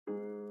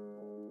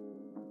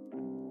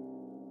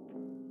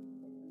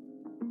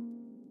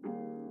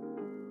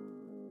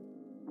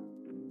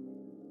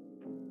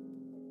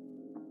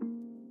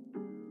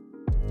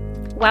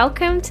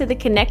Welcome to the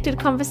Connected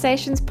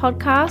Conversations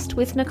podcast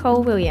with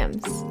Nicole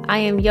Williams. I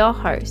am your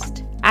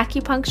host,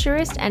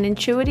 acupuncturist and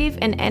intuitive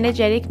and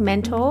energetic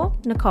mentor,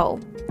 Nicole.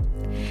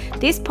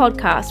 This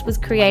podcast was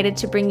created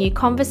to bring you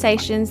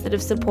conversations that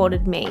have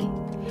supported me,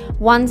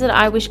 ones that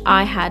I wish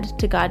I had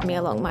to guide me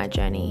along my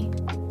journey.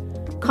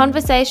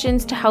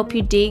 Conversations to help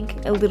you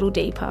dig a little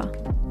deeper.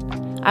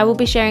 I will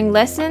be sharing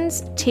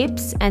lessons,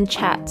 tips, and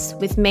chats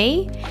with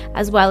me,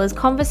 as well as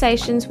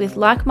conversations with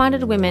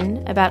like-minded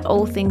women about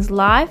all things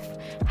life,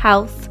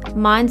 health,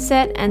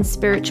 mindset, and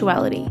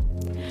spirituality,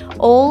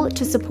 all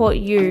to support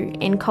you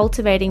in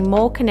cultivating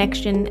more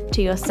connection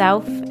to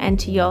yourself and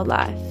to your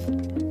life.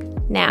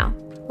 Now,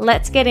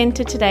 let's get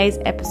into today's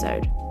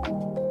episode.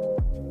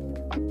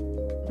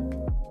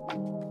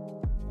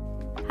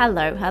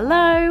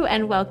 Hello,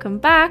 and welcome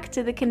back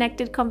to the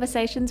Connected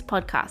Conversations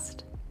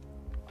podcast.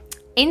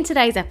 In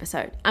today's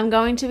episode, I'm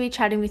going to be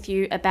chatting with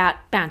you about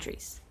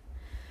boundaries.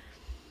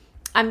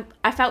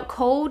 I felt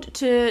called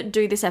to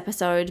do this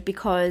episode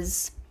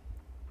because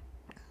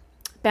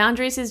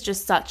boundaries is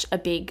just such a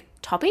big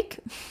topic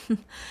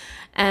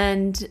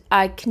and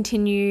I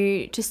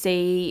continue to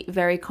see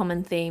very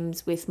common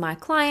themes with my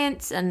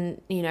clients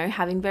and,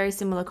 having very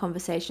similar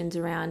conversations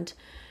around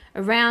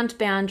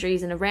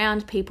boundaries and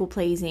around people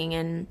pleasing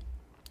and,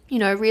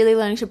 really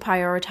learning to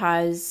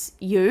prioritize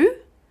you.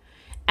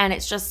 And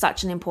it's just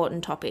such an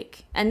important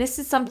topic. And this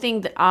is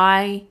something that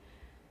I,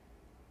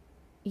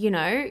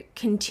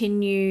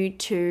 continue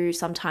to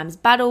sometimes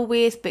battle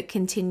with, but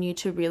continue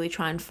to really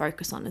try and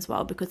focus on as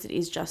well, because it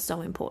is just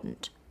so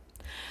important.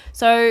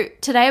 So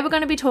today we're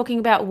going to be talking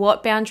about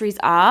what boundaries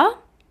are,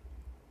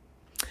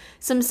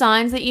 some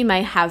signs that you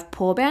may have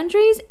poor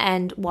boundaries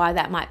and why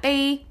that might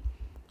be,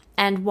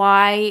 and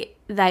why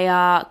they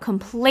are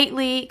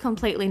completely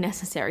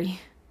necessary.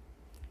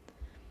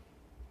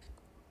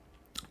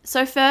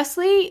 So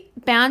firstly,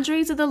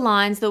 boundaries are the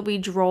lines that we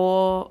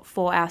draw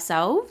for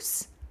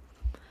ourselves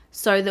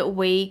so that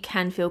we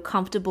can feel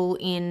comfortable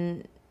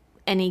in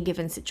any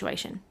given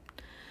situation.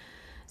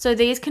 So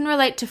these can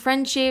relate to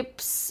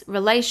friendships,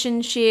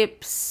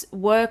 relationships,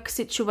 work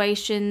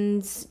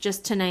situations,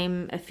 just to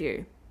name a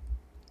few.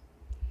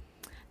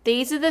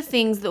 These are the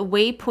things that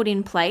we put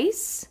in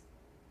place,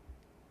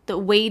 that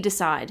we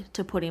decide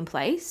to put in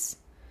place,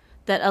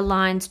 that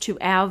aligns to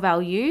our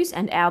values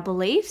and our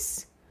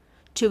beliefs,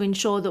 to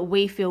ensure that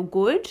we feel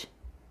good,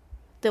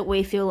 that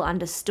we feel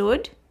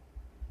understood,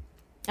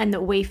 and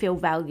that we feel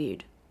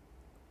valued.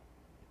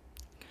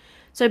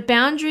 So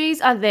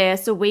boundaries are there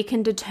so we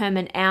can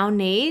determine our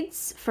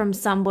needs from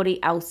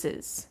somebody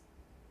else's.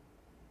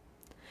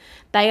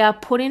 They are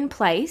put in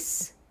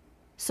place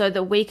so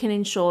that we can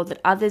ensure that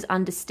others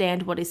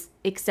understand what is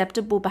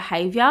acceptable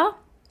behavior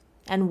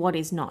and what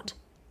is not.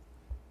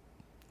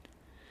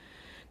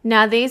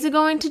 Now, these are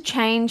going to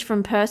change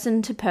from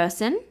person to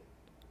person,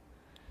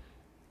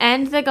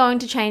 and they're going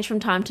to change from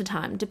time to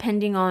time,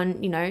 depending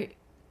on,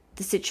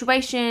 the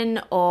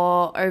situation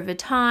or over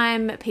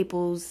time,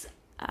 people's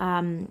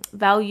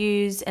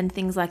values and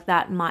things like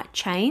that might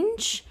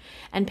change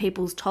and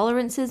people's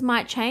tolerances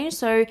might change.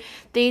 So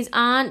these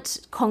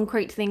aren't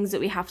concrete things that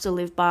we have to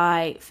live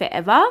by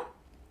forever.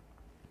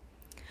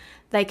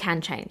 They can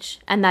change,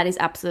 and that is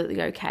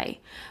absolutely okay.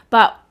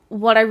 But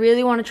what I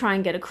really want to try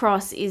and get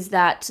across is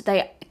that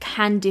they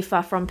can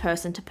differ from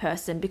person to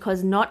person,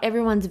 because not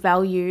everyone's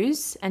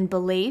values and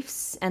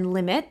beliefs and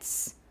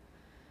limits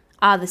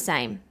are the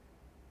same.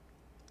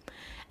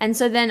 And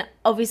so then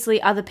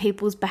obviously other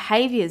people's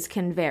behaviors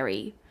can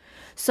vary.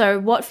 So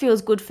what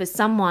feels good for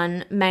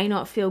someone may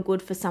not feel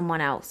good for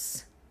someone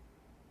else,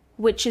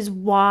 which is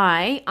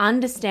why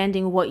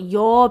understanding what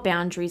your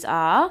boundaries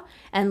are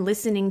and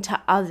listening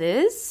to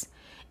others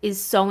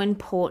is so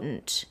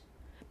important,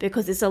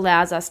 because this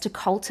allows us to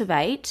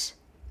cultivate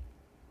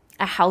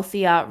a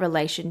healthier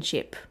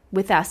relationship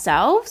with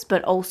ourselves,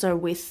 but also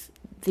with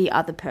the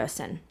other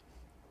person.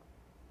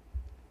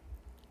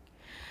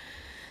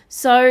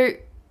 So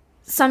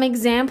some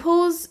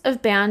examples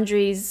of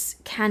boundaries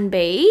can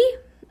be,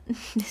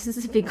 this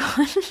is a big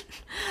one,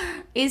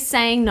 is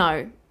saying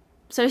no.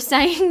 So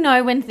saying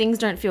no when things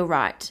don't feel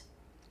right.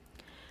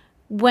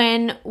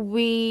 When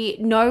we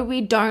know we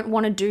don't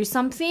want to do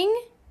something,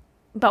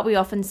 but we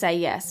often say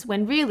yes,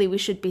 when really we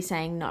should be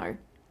saying no.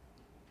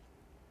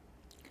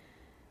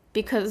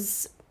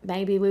 Because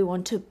maybe we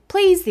want to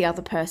please the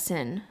other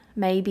person.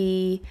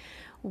 Maybe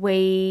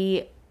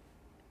we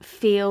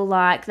feel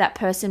like that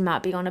person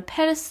might be on a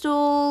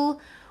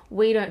pedestal.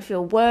 We don't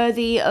feel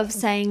worthy of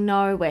saying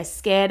no. We're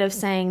scared of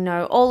saying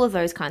no. All of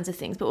those kinds of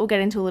things. But we'll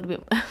get into a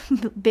little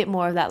bit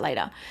more of that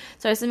later.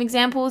 So some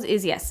examples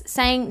is, yes,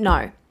 saying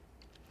no.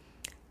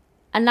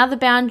 Another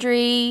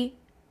boundary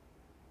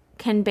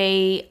can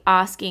be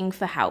asking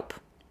for help.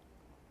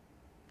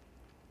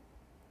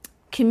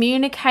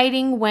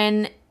 Communicating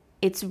when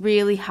it's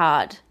really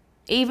hard,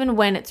 even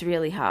when it's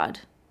really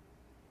hard.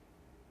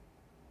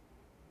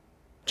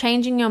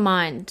 Changing your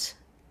mind.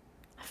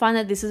 I find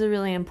that this is a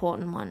really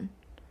important one.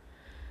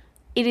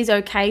 It is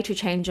okay to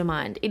change your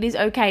mind. It is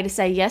okay to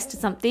say yes to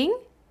something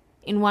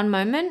in one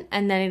moment,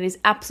 and then it is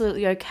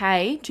absolutely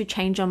okay to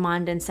change your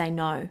mind and say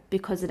no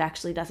because it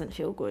actually doesn't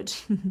feel good.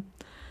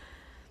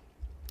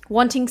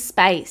 Wanting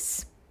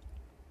space.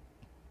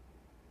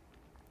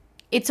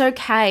 It's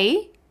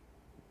okay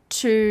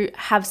to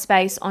have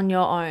space on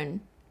your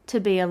own, to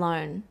be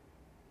alone.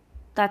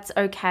 That's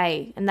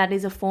okay. And that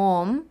is a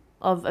form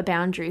of a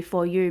boundary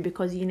for you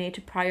because you need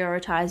to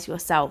prioritize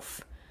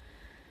yourself.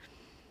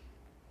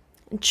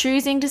 And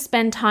choosing to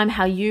spend time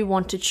how you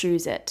want to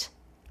choose it.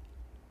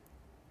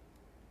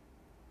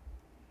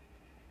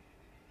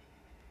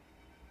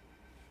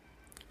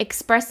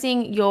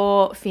 Expressing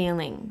your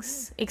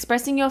feelings.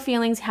 Expressing your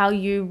feelings how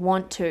you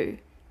want to.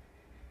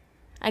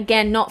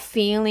 Again, not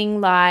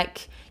feeling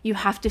like you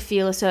have to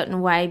feel a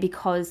certain way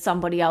because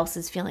somebody else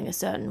is feeling a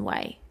certain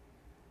way.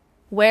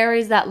 Where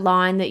is that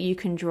line that you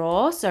can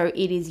draw so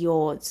it is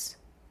yours?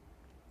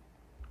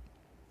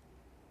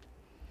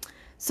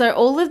 So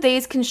all of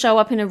these can show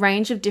up in a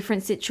range of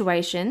different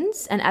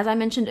situations. And as I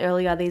mentioned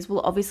earlier, these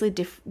will obviously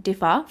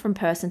differ from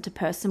person to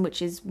person,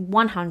 which is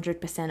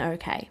 100%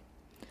 okay.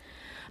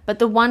 But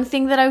the one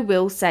thing that I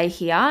will say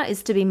here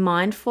is to be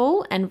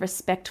mindful and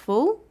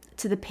respectful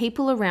to the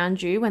people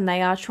around you when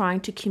they are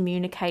trying to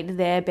communicate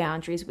their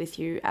boundaries with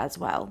you as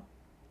well.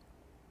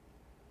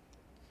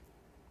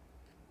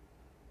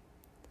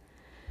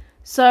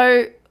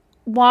 So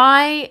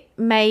why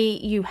may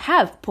you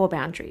have poor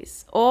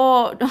boundaries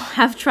or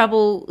have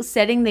trouble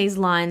setting these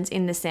lines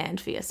in the sand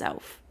for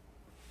yourself?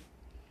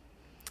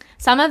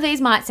 Some of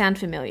these might sound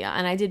familiar,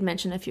 and I did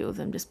mention a few of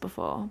them just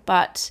before,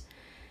 but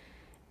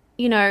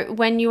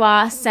when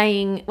you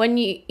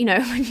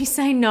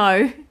say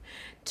no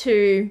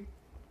to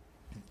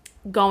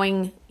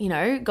going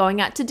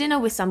out to dinner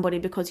with somebody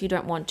because you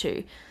don't want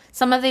to,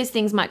 some of these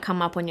things might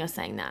come up when you're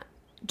saying that.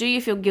 Do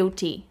you feel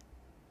guilty?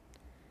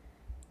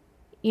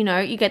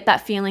 You get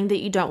that feeling that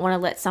you don't want to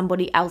let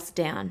somebody else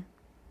down.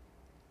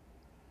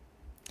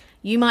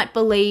 You might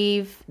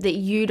believe that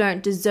you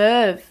don't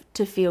deserve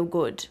to feel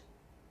good.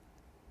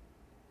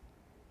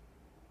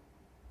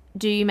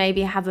 Do you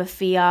maybe have a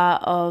fear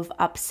of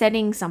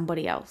upsetting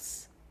somebody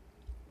else?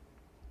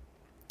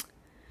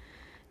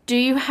 Do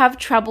you have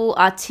trouble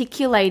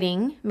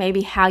articulating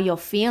maybe how you're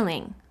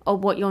feeling or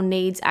what your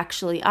needs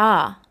actually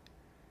are?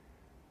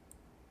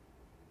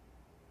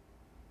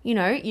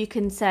 You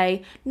can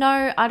say,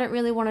 no, I don't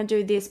really want to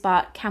do this,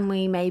 but can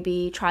we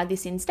maybe try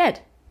this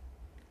instead?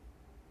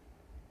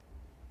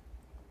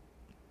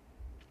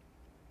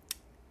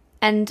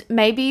 And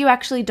maybe you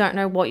actually don't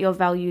know what your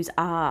values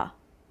are.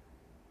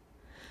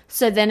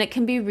 So then it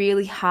can be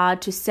really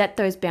hard to set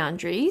those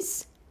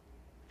boundaries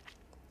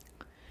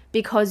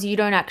because you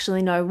don't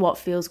actually know what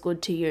feels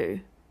good to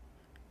you.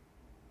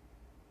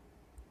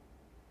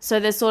 So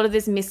there's sort of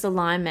this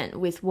misalignment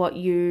with what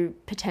you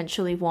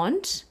potentially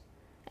want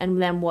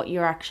and then what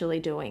you're actually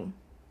doing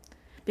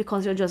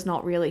because you're just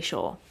not really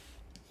sure.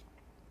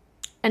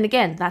 And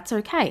again, that's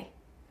okay.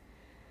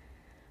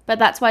 But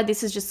that's why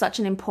this is just such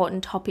an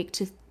important topic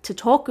to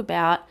talk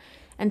about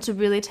and to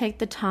really take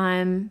the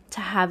time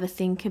to have a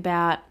think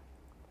about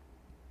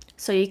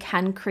so you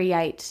can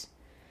create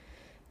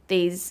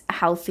these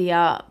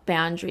healthier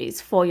boundaries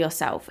for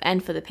yourself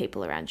and for the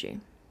people around you.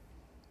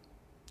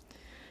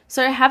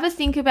 So have a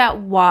think about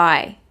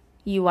why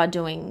you are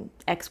doing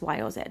X,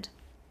 Y, or Z.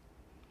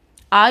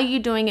 Are you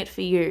doing it for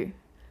you?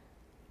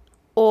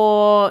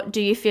 Or do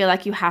you feel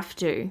like you have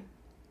to?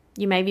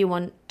 You maybe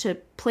want to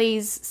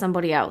please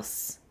somebody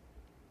else.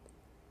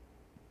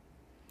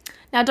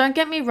 Now, don't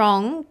get me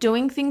wrong,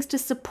 doing things to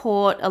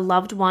support a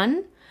loved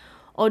one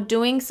or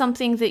doing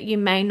something that you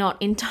may not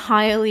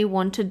entirely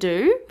want to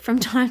do from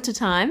time to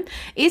time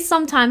is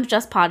sometimes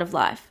just part of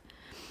life.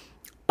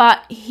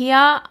 But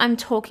here I'm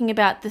talking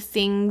about the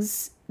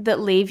things that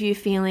leave you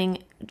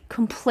feeling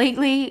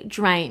completely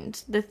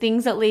drained, the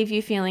things that leave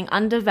you feeling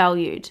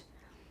undervalued,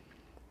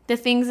 the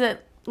things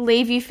that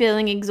leave you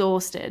feeling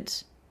exhausted,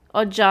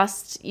 or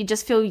you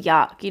just feel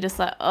yuck. You're just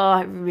like, oh,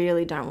 I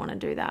really don't want to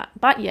do that.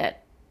 But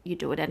yet you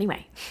do it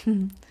anyway.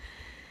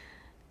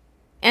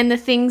 And the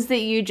things that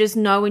you just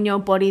know in your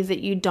body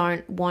that you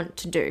don't want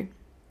to do.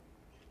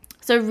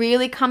 So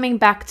really coming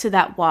back to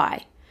that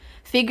why,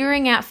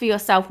 figuring out for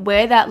yourself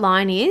where that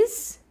line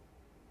is,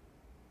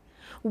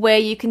 where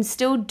you can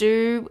still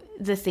do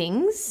the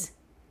things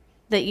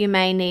that you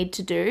may need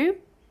to do,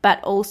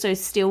 but also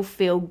still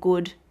feel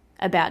good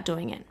about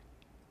doing it.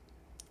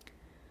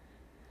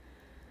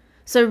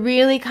 So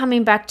really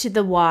coming back to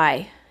the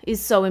why is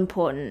so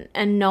important,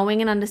 and knowing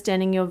and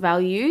understanding your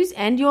values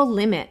and your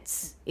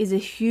limits is a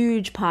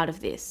huge part of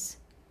this.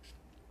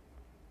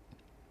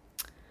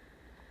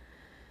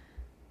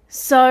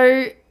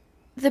 So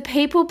the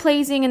people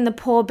pleasing and the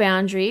poor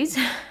boundaries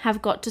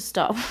have got to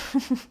stop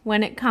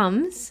when it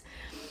comes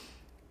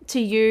to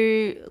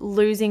you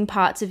losing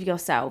parts of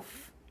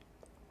yourself.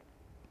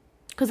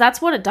 Because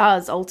that's what it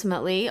does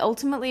ultimately.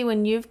 Ultimately,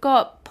 when you've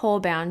got poor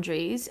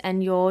boundaries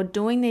and you're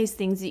doing these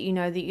things that you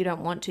know that you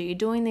don't want to, you're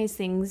doing these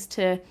things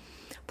to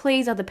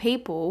please other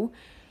people,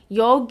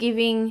 you're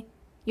giving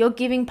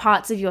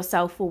parts of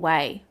yourself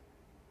away.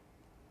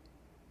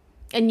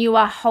 and you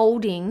are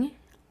holding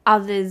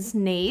others'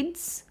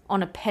 needs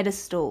on a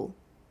pedestal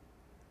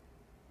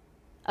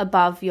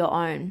above your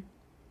own.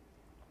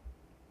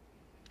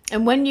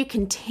 And when you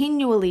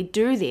continually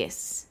do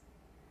this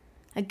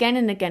again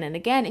and again and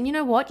again, and you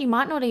know what, you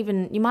might not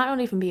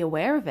even be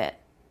aware of it,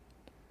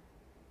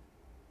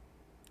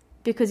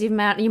 because you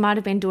might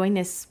have been doing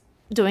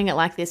it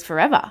like this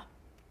forever,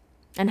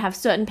 and have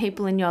certain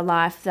people in your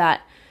life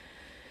that,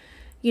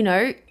 you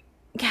know,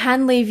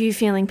 can leave you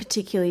feeling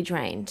particularly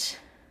drained.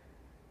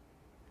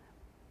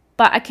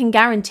 But I can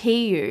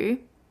guarantee you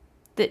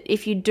that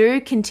if you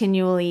do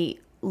continually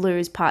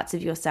lose parts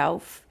of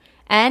yourself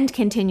and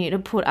continue to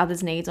put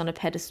others' needs on a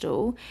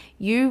pedestal,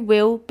 you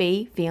will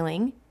be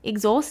feeling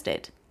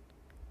exhausted.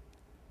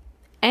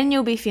 And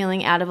you'll be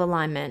feeling out of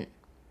alignment,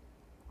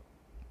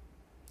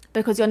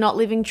 because you're not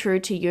living true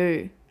to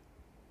you.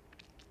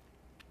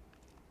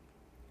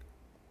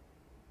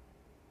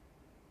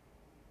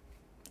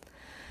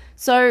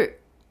 So,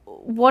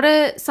 what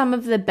are some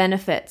of the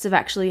benefits of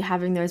actually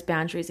having those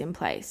boundaries in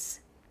place?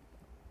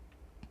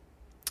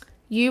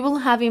 You will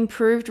have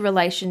improved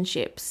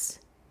relationships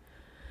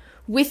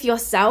with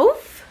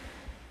yourself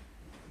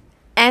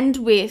and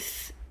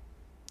with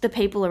the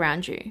people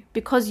around you,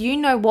 because you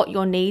know what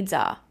your needs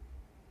are.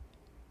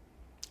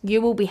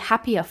 You will be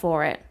happier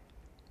for it.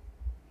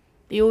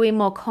 You will be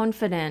more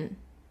confident.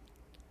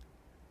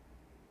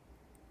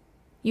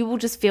 You will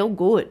just feel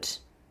good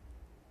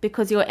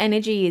because your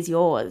energy is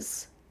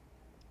yours.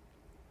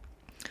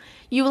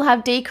 You will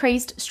have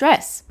decreased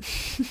stress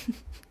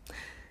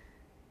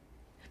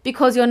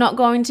because you're not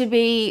going to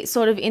be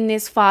sort of in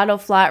this fight or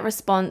flight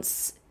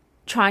response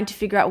trying to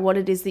figure out what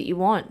it is that you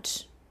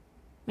want.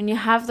 When you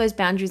have those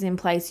boundaries in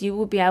place, you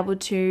will be able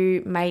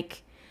to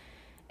make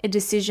a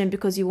decision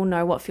because you will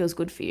know what feels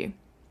good for you.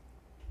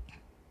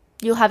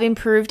 You'll have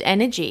improved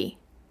energy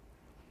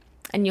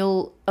and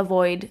you'll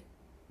avoid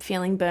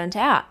feeling burnt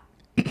out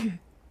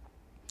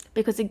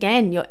because,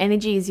 again, your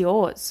energy is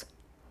yours.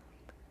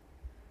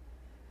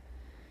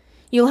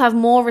 You'll have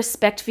more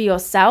respect for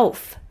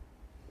yourself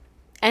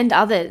and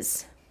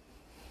others,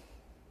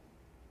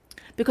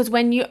 because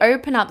when you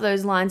open up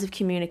those lines of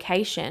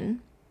communication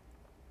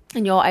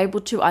and you're able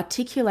to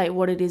articulate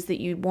what it is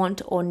that you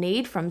want or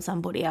need from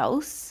somebody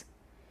else,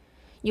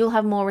 you'll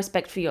have more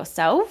respect for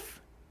yourself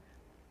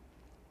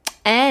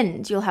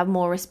and you'll have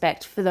more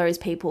respect for those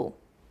people,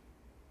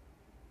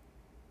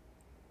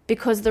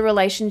 because the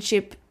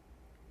relationship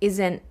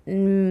isn't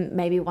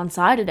maybe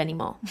one-sided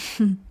anymore.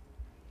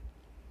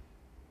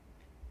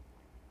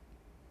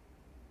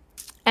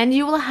 And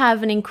you will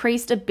have an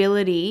increased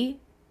ability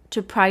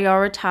to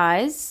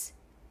prioritize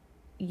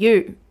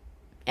you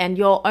and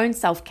your own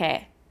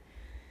self-care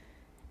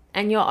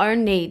and your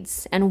own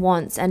needs and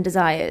wants and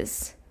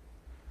desires.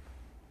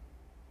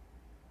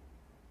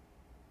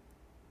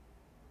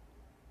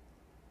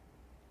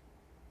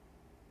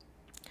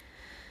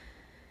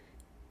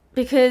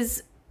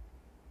 Because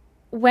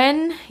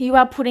when you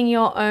are putting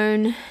your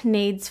own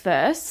needs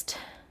first,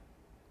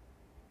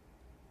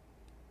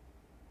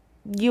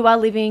 you are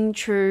living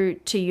true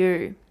to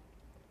you.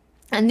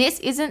 And this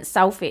isn't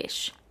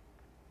selfish.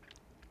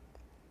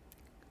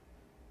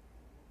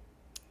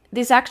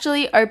 This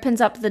actually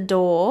opens up the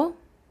door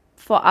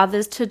for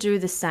others to do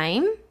the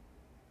same,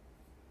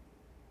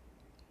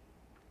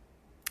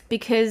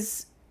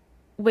 because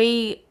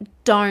we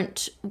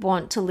don't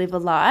want to live a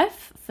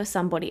life for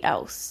somebody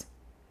else.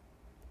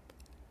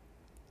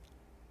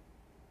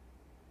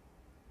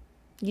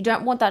 You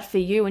don't want that for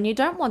you, and you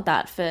don't want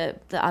that for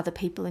the other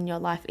people in your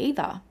life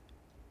either.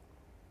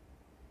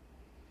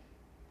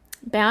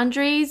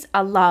 Boundaries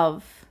are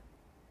love.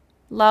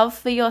 Love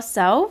for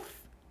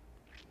yourself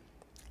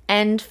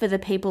and for the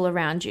people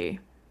around you.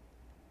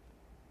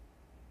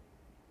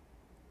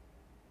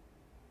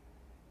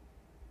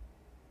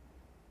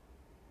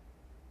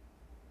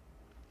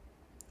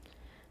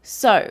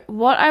 So,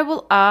 what I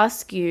will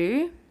ask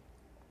you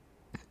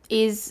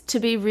is to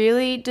be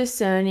really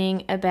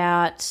discerning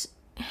about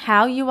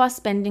how you are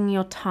spending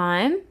your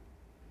time,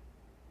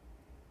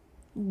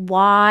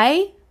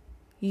 why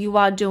you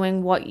are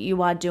doing what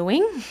you are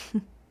doing,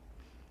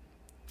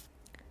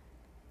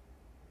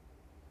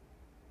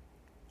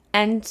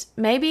 and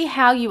maybe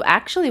how you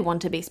actually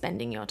want to be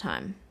spending your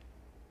time.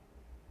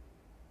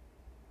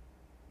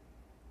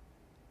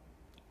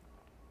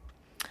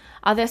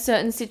 Are there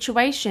certain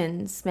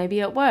situations, maybe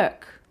at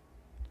work,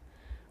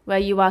 where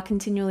you are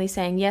continually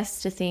saying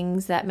yes to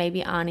things that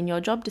maybe aren't in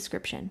your job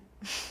description?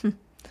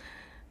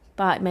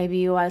 But maybe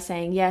you are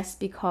saying yes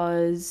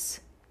because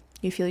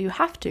you feel you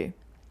have to.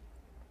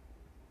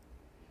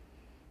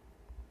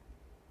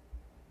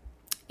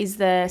 Is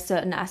there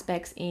certain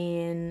aspects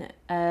in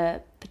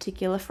a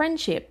particular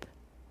friendship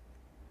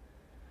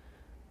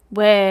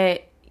where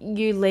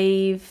you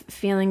leave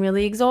feeling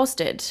really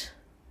exhausted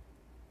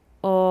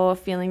or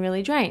feeling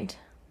really drained?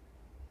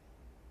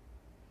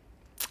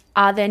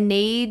 Are there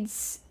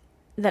needs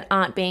that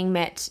aren't being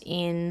met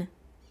in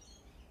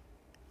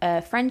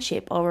a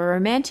friendship or a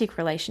romantic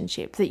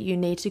relationship that you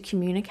need to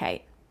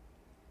communicate?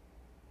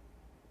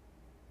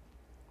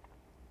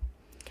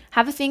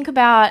 Have a think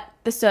about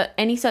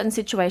any certain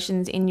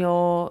situations in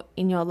your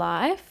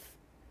life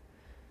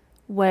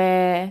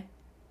where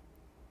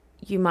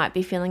you might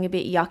be feeling a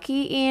bit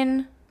yucky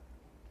in,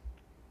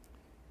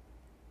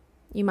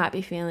 you might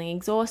be feeling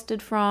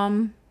exhausted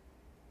from,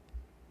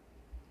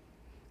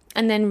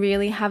 and then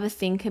really have a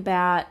think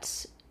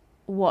about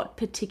what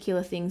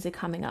particular things are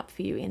coming up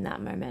for you in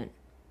that moment.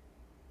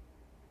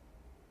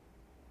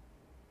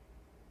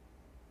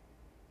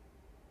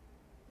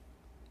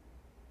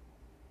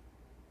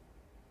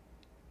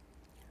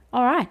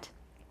 All right.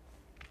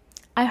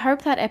 I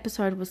hope that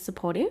episode was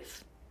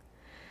supportive.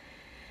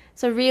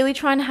 So really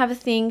try and have a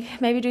think,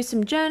 maybe do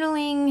some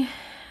journaling,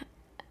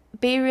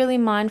 be really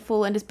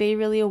mindful and just be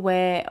really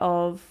aware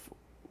of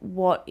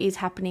what is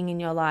happening in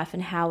your life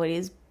and how it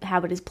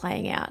is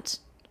playing out.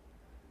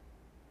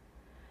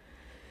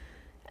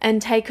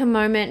 And take a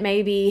moment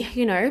maybe,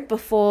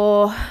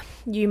 before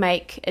you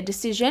make a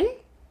decision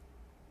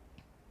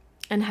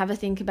and have a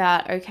think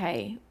about,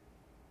 okay,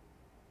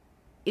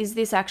 is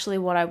this actually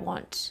what I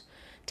want?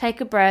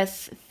 Take a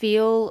breath,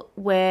 feel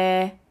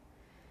where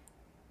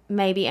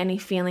maybe any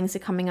feelings are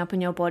coming up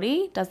in your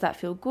body. Does that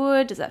feel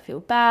good? Does that feel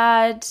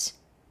bad?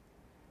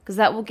 Because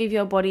that will give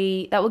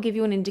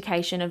you an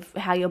indication of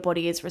how your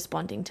body is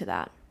responding to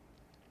that.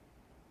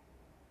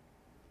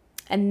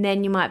 And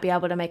then you might be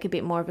able to make a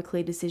bit more of a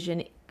clear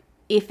decision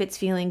if it's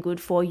feeling good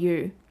for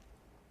you.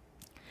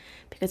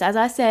 Because as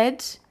I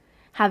said,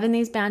 having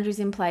these boundaries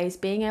in place,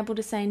 being able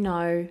to say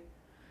no,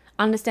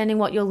 understanding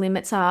what your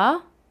limits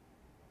are,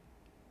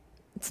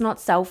 it's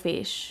not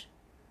selfish.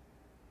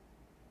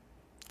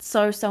 It's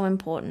so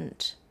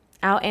important.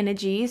 Our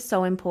energy is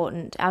so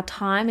important. Our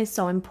time is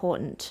so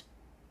important.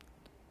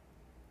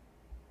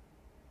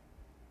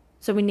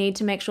 So we need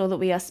to make sure that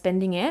we are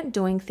spending it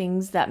doing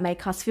things that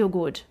make us feel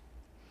good.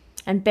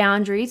 And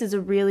boundaries is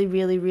a really,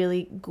 really,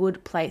 really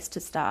good place to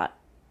start.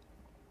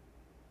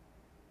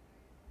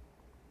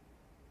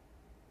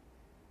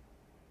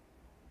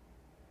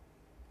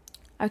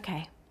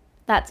 Okay,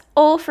 that's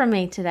all from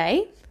me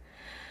today.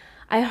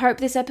 I hope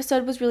this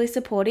episode was really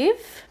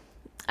supportive.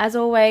 As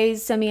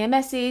always, send me a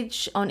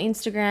message on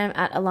Instagram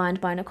at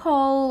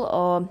alignedbynicole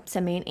or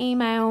send me an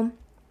email.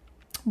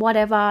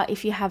 Whatever,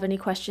 if you have any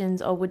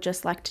questions or would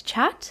just like to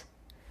chat.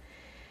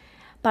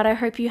 But I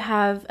hope you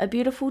have a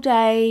beautiful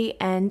day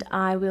and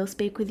I will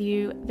speak with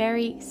you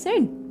very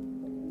soon.